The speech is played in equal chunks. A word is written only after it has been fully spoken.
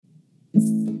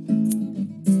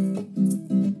Welcome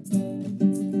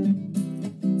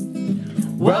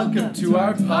to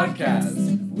our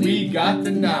podcast, We Got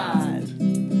the Nod.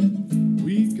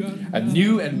 A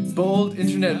new and bold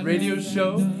internet radio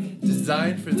show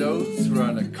designed for those who are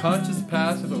on a conscious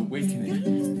path of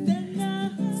awakening.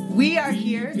 We are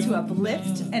here to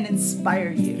uplift and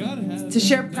inspire you, to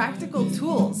share practical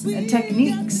tools and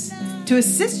techniques to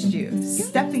assist you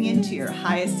stepping into your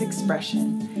highest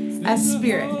expression as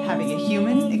spirit having a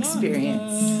human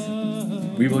experience.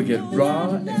 We will get raw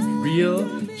and real,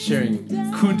 sharing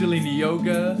Kundalini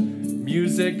yoga,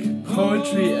 music,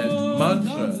 poetry, and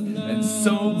mantra, and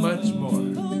so much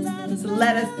more. So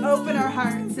let us open our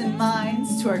hearts and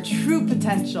minds to our true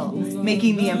potential,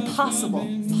 making the impossible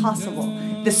possible,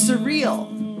 the surreal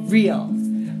real.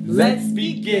 Let's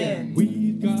begin.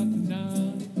 We got the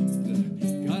nod.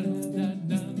 Gotta have that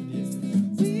nod, yes.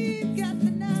 We got the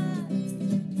nod.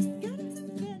 Gotta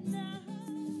have that nod.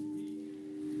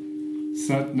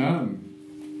 Sat Nam.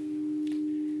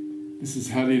 This is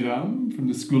Hari Ram from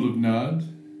the School of Nod,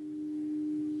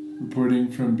 reporting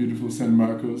from beautiful San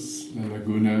Marcos, La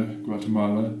Laguna,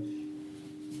 Guatemala.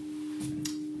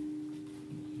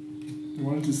 I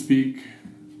wanted to speak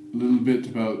a little bit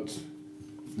about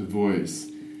the voice.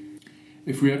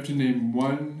 If we have to name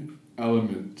one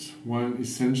element, one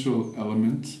essential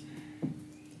element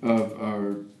of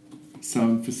our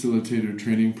sound facilitator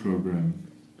training program,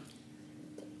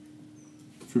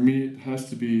 for me it has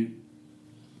to be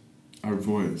our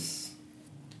voice.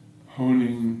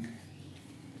 Honing,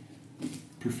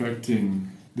 perfecting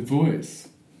the voice.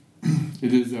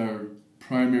 It is our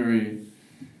primary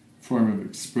form of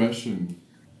expression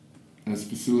as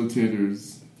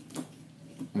facilitators,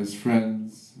 as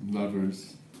friends and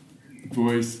lovers.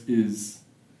 Voice is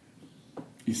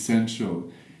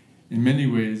essential. In many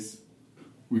ways,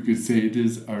 we could say it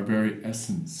is our very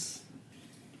essence.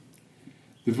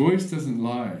 The voice doesn't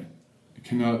lie. It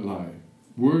cannot lie.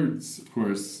 Words, of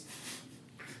course,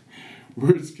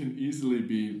 words can easily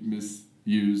be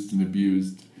misused and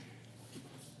abused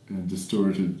and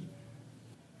distorted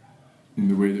in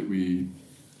the way that we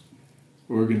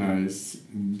organize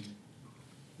and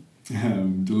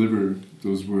deliver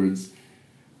those words.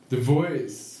 The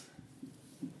voice,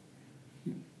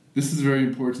 this is a very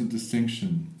important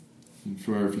distinction, and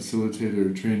for our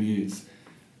facilitator trainees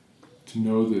to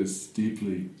know this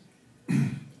deeply.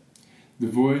 The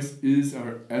voice is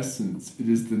our essence. It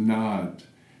is the nod,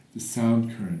 the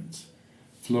sound current,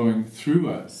 flowing through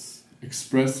us,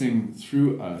 expressing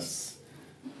through us,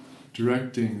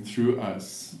 directing through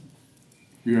us.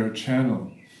 We are a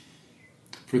channel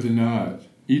for the nod.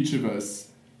 Each of us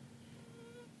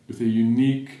with a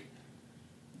unique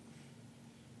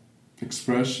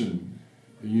expression,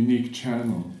 a unique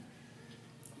channel,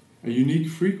 a unique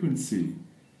frequency.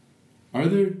 Are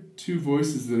there two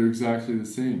voices that are exactly the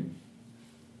same?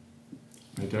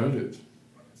 I doubt it.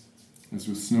 As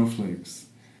with snowflakes.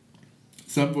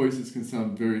 Some voices can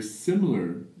sound very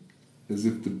similar, as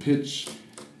if the pitch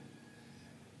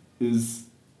is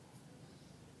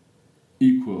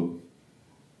equal.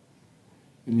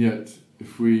 And yet,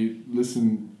 if we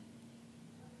listen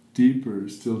deeper,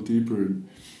 still deeper, and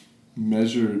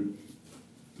measure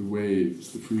the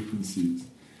waves, the frequencies,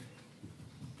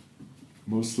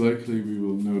 most likely we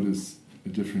will notice a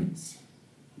difference.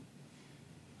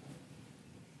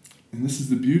 And this is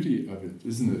the beauty of it,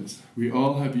 isn't it? We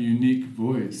all have a unique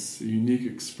voice, a unique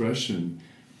expression.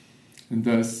 And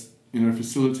thus, in our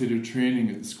facilitator training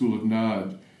at the School of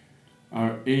Nod,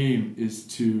 our aim is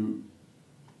to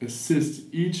assist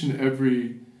each and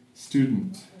every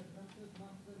student,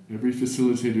 every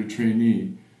facilitator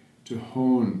trainee, to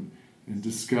hone and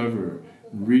discover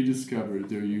and rediscover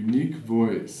their unique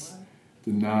voice,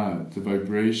 the nod, the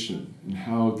vibration, and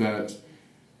how that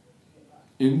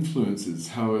influences,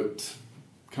 how it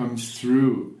comes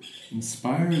through,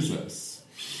 inspires us.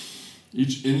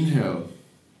 Each inhale,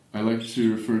 I like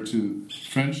to refer to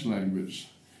French language.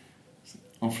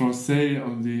 En français,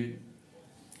 on dit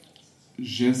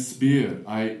j'inspire,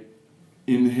 I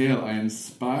inhale, I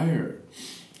inspire.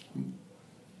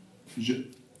 Je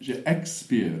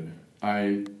expire,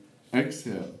 I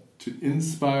exhale. To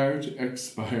inspire, to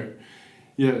expire.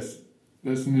 Yes,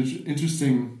 that's an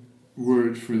interesting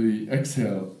word for the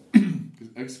exhale, because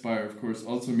expire, of course,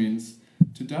 also means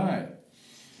to die.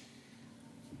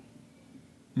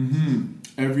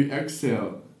 Every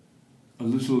exhale, a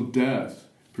little death,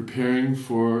 preparing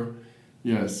for,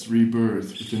 yes,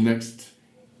 rebirth. With the next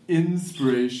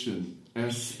inspiration,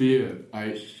 inspire,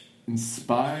 I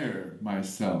inspire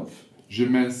myself. Je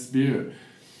m'inspire.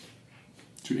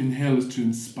 To inhale is to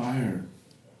inspire.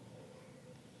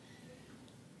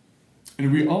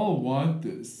 And we all want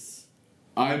this,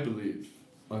 I believe,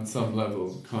 on some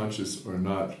level, conscious or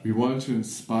not. We want to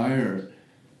inspire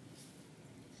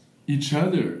each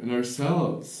other and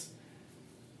ourselves.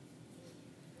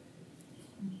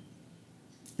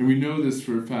 And we know this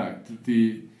for a fact, that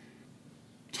the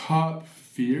top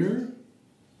fear,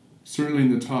 certainly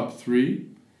in the top 3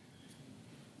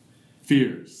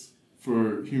 fears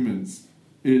for humans,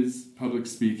 is public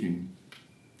speaking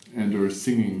and or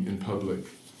singing in public.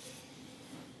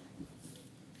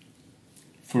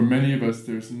 For many of us,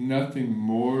 there's nothing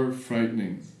more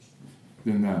frightening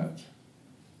than that.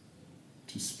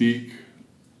 To speak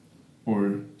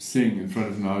or sing in front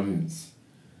of an audience.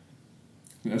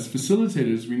 And as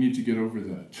facilitators, we need to get over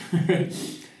that.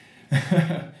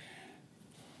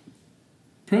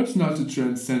 Perhaps not to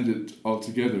transcend it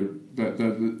altogether,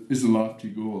 that is a lofty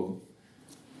goal.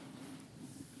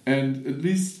 And at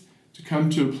least to come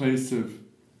to a place of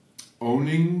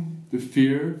owning the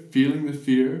fear, feeling the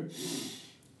fear,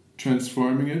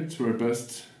 transforming it to our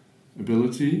best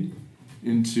ability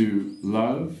into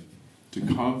love, to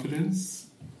confidence.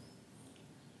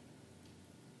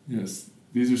 Yes,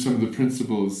 these are some of the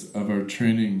principles of our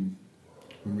training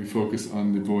when we focus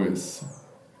on the voice.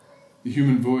 The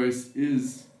human voice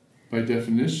is, by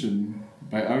definition,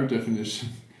 by our definition,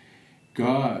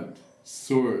 God,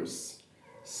 source,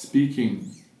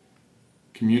 speaking,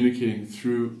 communicating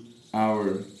through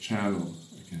our channel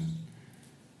again.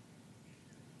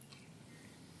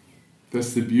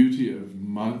 That's the beauty of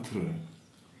mantra,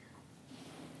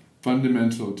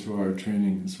 fundamental to our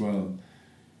training as well.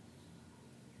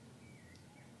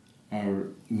 Our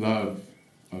love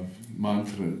of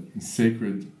mantra, and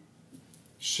sacred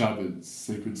shabads,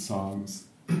 sacred songs.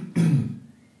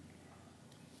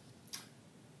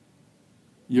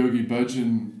 Yogi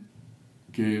Bhajan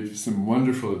gave some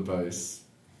wonderful advice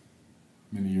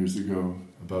many years ago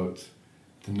about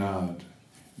the Nad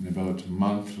and about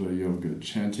mantra yoga,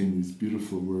 chanting these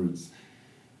beautiful words.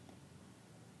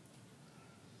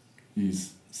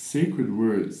 These sacred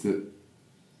words that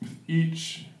with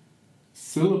each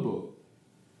syllable,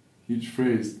 each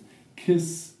phrase,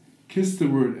 kiss the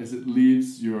word as it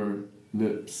leaves your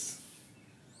lips,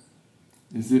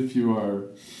 as if you are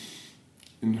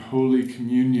in holy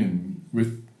communion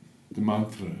with the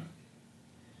mantra,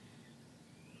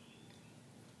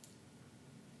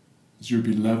 as your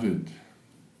beloved.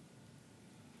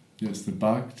 Yes, the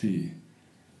bhakti,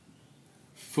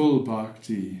 full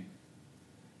bhakti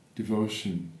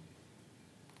devotion.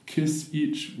 Kiss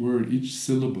each word, each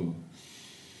syllable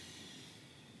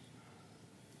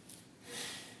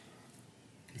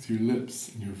with your lips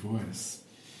and your voice.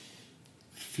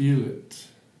 Feel it.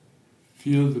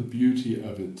 Feel the beauty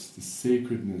of it, the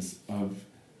sacredness of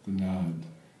the Nad,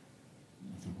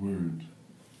 of the word.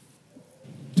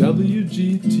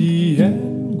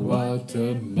 WGTN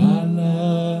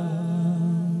Guatemala.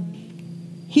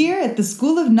 Here at the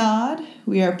School of Nad,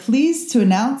 we are pleased to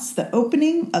announce the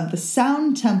opening of the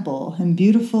Sound Temple in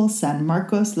beautiful San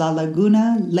Marcos La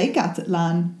Laguna, Lake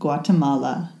Atitlan,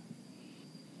 Guatemala.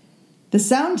 The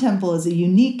Sound Temple is a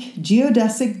unique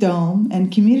geodesic dome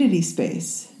and community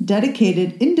space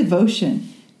dedicated in devotion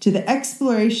to the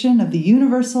exploration of the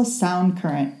universal sound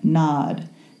current, Nad,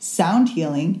 sound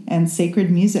healing, and sacred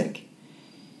music.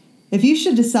 If you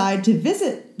should decide to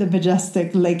visit the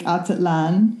majestic Lake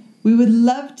Atitlan, we would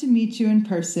love to meet you in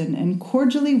person and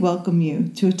cordially welcome you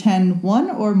to attend one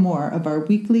or more of our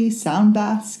weekly sound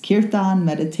baths, kirtan,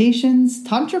 meditations,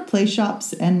 tantra play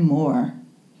shops, and more.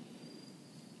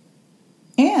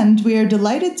 And we are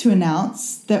delighted to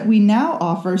announce that we now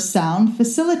offer sound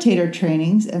facilitator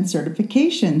trainings and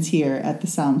certifications here at the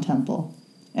Sound Temple.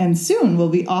 And soon we'll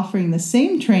be offering the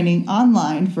same training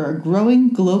online for a growing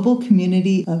global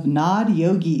community of Nad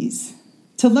yogis.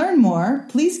 To learn more,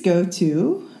 please go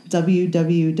to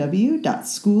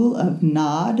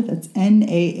www.schoolofnad, that's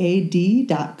NAAD.com,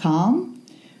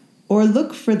 or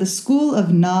look for the School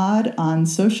of Nad on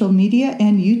social media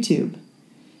and YouTube.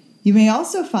 You may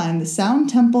also find the Sound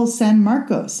Temple San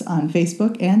Marcos on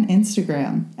Facebook and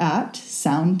Instagram at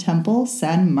Sound Temple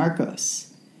San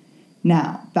Marcos.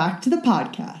 Now, back to the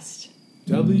podcast.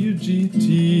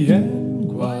 WGTN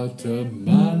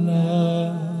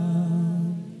Guatemala.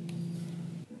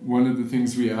 One of the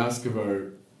things we ask of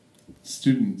our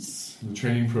students in the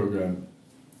training program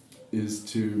is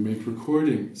to make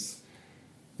recordings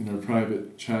in our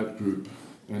private chat group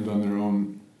and on their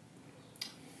own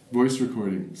voice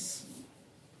recordings,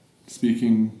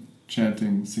 speaking,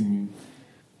 chanting, singing,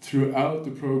 throughout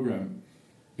the program,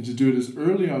 and to do it as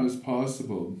early on as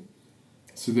possible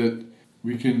so that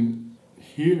we can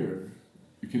hear,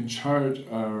 we can chart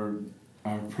our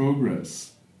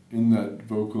progress in that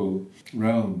vocal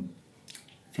realm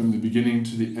from the beginning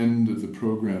to the end of the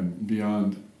program and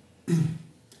beyond.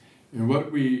 And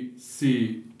what we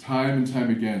see time and time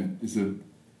again is a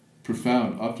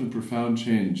profound, often profound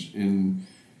change in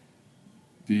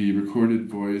the recorded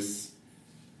voice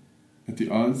at the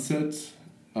onset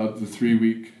of the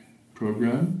 3-week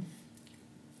program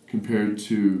compared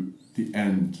to the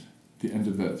end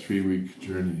of that 3-week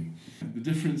journey. The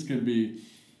difference can be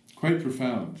quite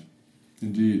profound,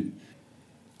 indeed.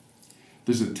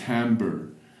 There's a timbre,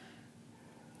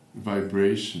 a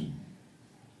vibration.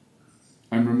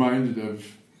 I'm reminded of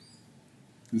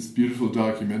this beautiful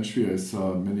documentary I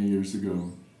saw many years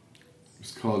ago. It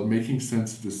was called Making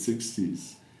Sense of the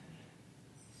 60s.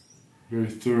 Very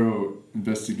thorough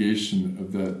investigation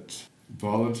of that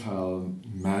volatile,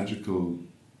 magical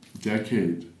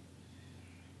decade,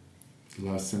 the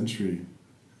last century.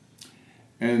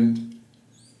 And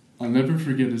I'll never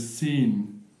forget a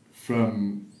scene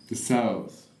from the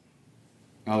South,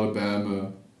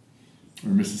 Alabama or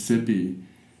Mississippi,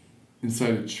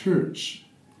 inside a church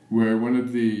where one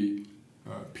of the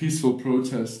peaceful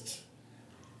protest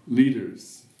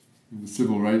leaders in the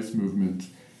civil rights movement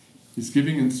is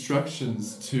giving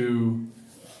instructions to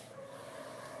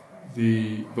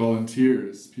the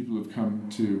volunteers, people who've come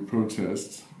to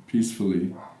protest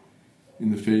peacefully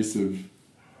in the face of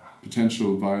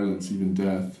potential violence, even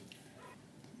death.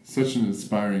 Such an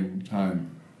inspiring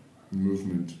time and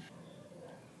movement.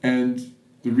 And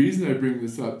the reason I bring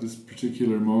this up, this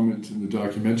particular moment in the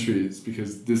documentary, is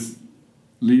because this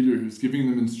leader who's giving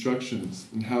them instructions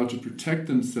on how to protect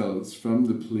themselves from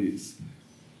the police,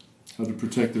 how to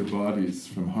protect their bodies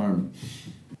from harm,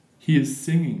 he is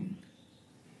singing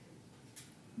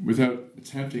without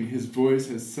attempting. His voice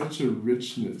has such a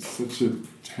richness, such a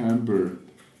timbre,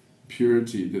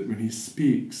 purity, that when he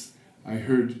speaks, I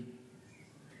heard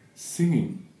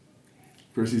singing.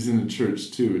 Of course, he's in a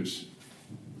church too, which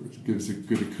gives a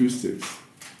good acoustics.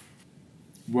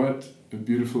 What a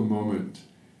beautiful moment.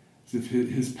 As if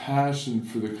his passion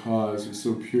for the cause was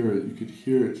so pure that you could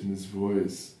hear it in his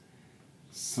voice.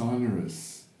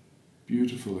 Sonorous,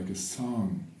 beautiful, like a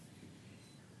song.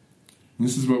 And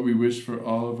this is what we wish for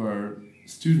all of our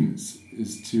students,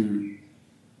 is to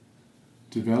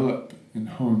develop and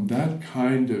hone that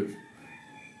kind of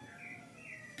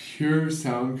pure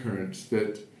sound current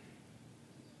that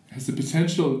has the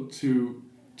potential to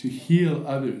heal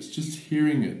others. Just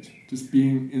hearing it, just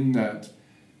being in that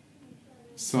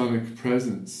sonic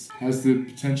presence, has the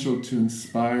potential to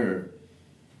inspire.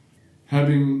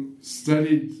 Having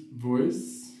studied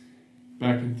voice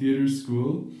back in theatre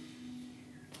school,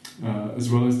 as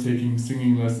well as taking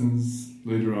singing lessons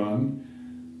later on,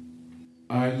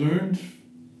 I learned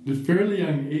at a fairly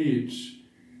young age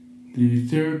the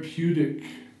therapeutic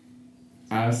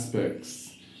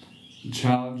aspects, the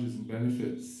challenges and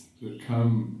benefits that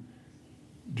come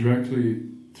directly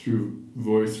through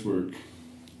voice work,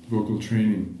 vocal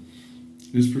training.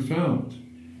 It is profound.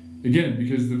 Again,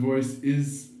 because the voice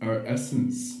is our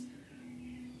essence.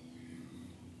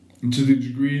 And to the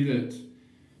degree that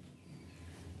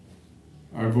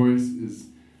our voice is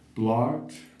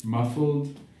blocked,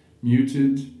 muffled,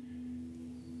 muted,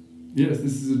 yes,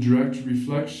 this is a direct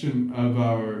reflection of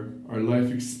our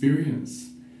life experience.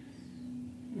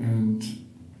 And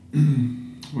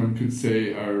one could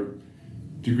say our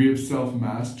degree of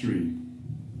self-mastery.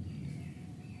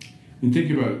 And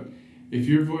think about it. If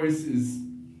your voice is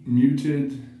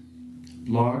muted,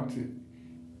 blocked,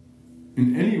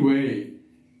 in any way,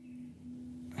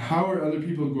 how are other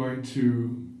people going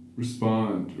to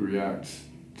respond or react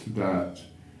to that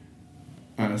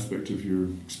aspect of your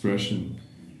expression?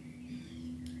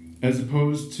 As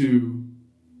opposed to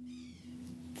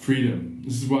freedom.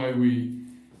 This is why we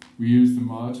use the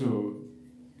motto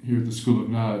here at the School of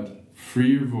Nod: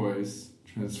 free your voice,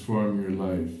 transform your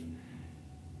life.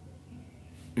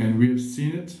 And we have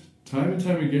seen it time and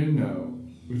time again now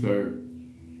with our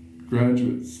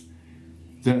graduates,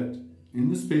 that in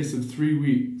the space of 3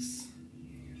 weeks,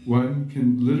 one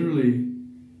can literally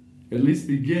at least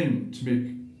begin to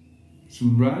make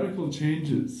some radical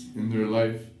changes in their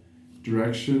life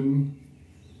direction,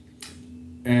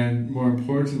 and more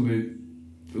importantly,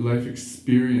 the life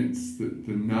experience, the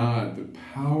nod, the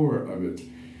power of it.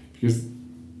 Because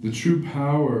the true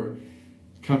power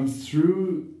comes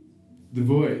through the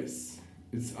voice.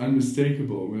 It's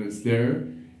unmistakable. When it's there,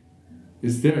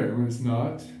 it's there. When it's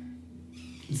not,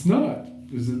 it's not.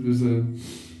 There's a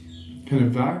kind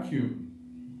of vacuum,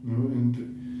 you know?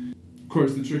 And of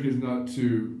course, the trick is not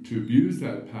to abuse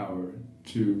that power,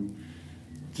 to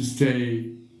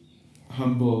stay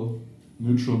humble,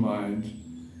 neutral mind,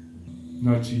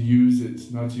 not to use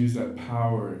it, not to use that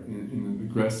power in an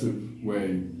aggressive way.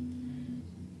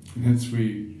 And hence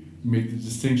we make the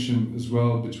distinction as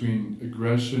well between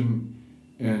aggression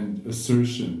and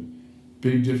assertion.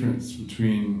 Big difference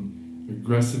between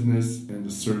aggressiveness and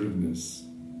assertiveness.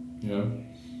 Yeah?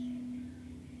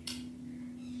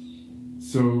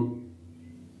 So,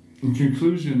 in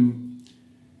conclusion,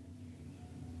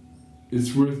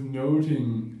 it's worth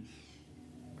noting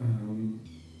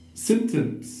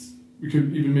symptoms. We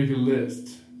could even make a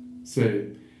list, say,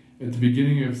 at the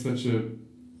beginning of such a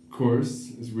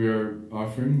course as we are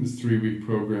offering, this 3-week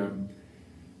program.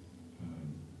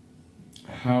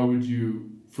 How would you,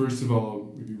 first of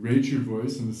all, maybe rate your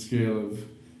voice on the scale of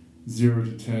 0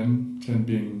 to 10, 10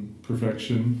 being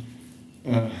perfection,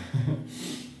 total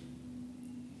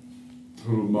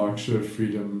moksha,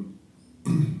 freedom,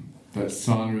 that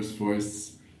sonorous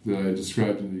voice that I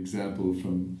described in the example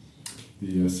from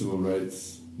the civil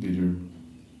rights leader,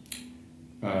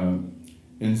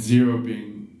 and 0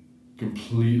 being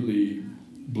completely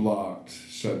blocked,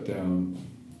 shut down.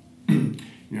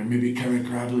 Maybe kind of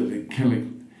grab it,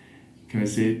 can I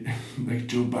say it, like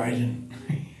Joe Biden?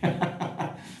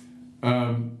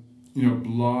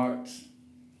 Blocked,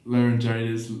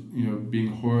 laryngitis, being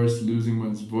hoarse, losing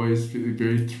one's voice, feeling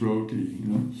very throaty,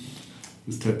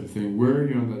 this type of thing. Where are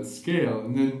you on that scale?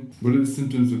 And then what are the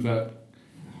symptoms of that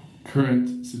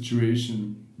current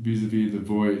situation vis-a-vis the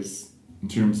voice in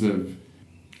terms of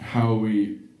how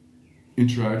we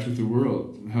interact with the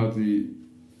world, and how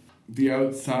the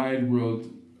outside world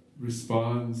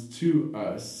responds to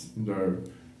us and our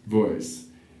voice.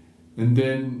 And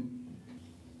then,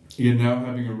 again, now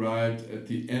having arrived at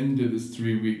the end of this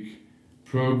 3-week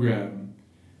program,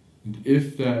 and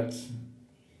if that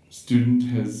student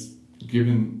has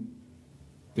given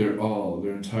their all,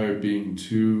 their entire being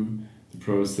to the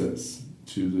process,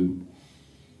 to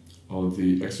all of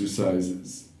the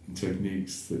exercises and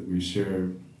techniques that we share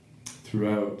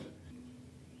throughout,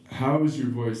 how is your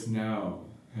voice now,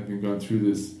 having gone through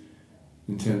this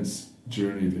intense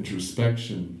journey of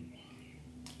introspection?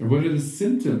 And what are the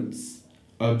symptoms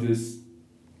of this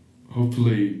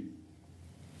hopefully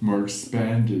more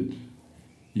expanded,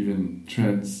 even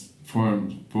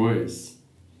transformed voice?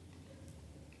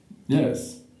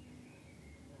 Yes,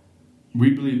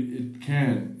 we believe it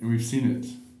can, and we've seen it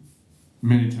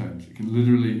many times. It can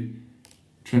literally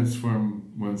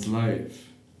transform one's life.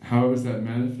 How does that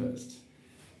manifest?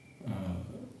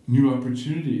 New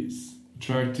opportunities,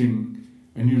 attracting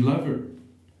a new lover.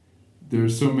 There are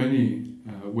so many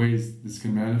ways this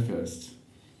can manifest.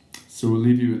 So we'll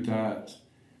leave you with that.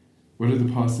 What are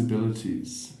the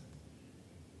possibilities?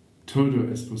 Todo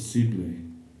es posible.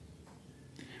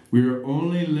 We are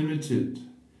only limited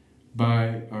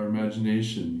by our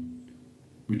imagination,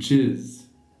 which is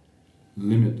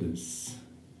limitless.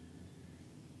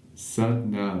 Sat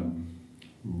Nam.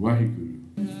 Waheguru.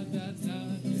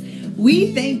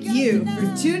 We thank you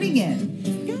for tuning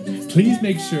in. Please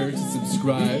make sure to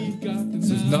subscribe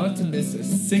so as not to miss a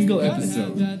single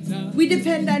episode. We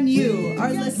depend on you,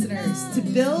 our listeners, to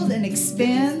build and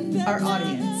expand our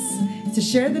audience, to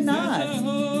share the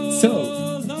nod.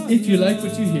 So, if you like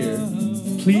what you hear,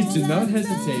 please do not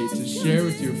hesitate to share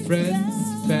with your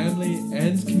friends, family,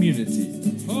 and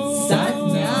community. Sat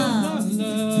Nam.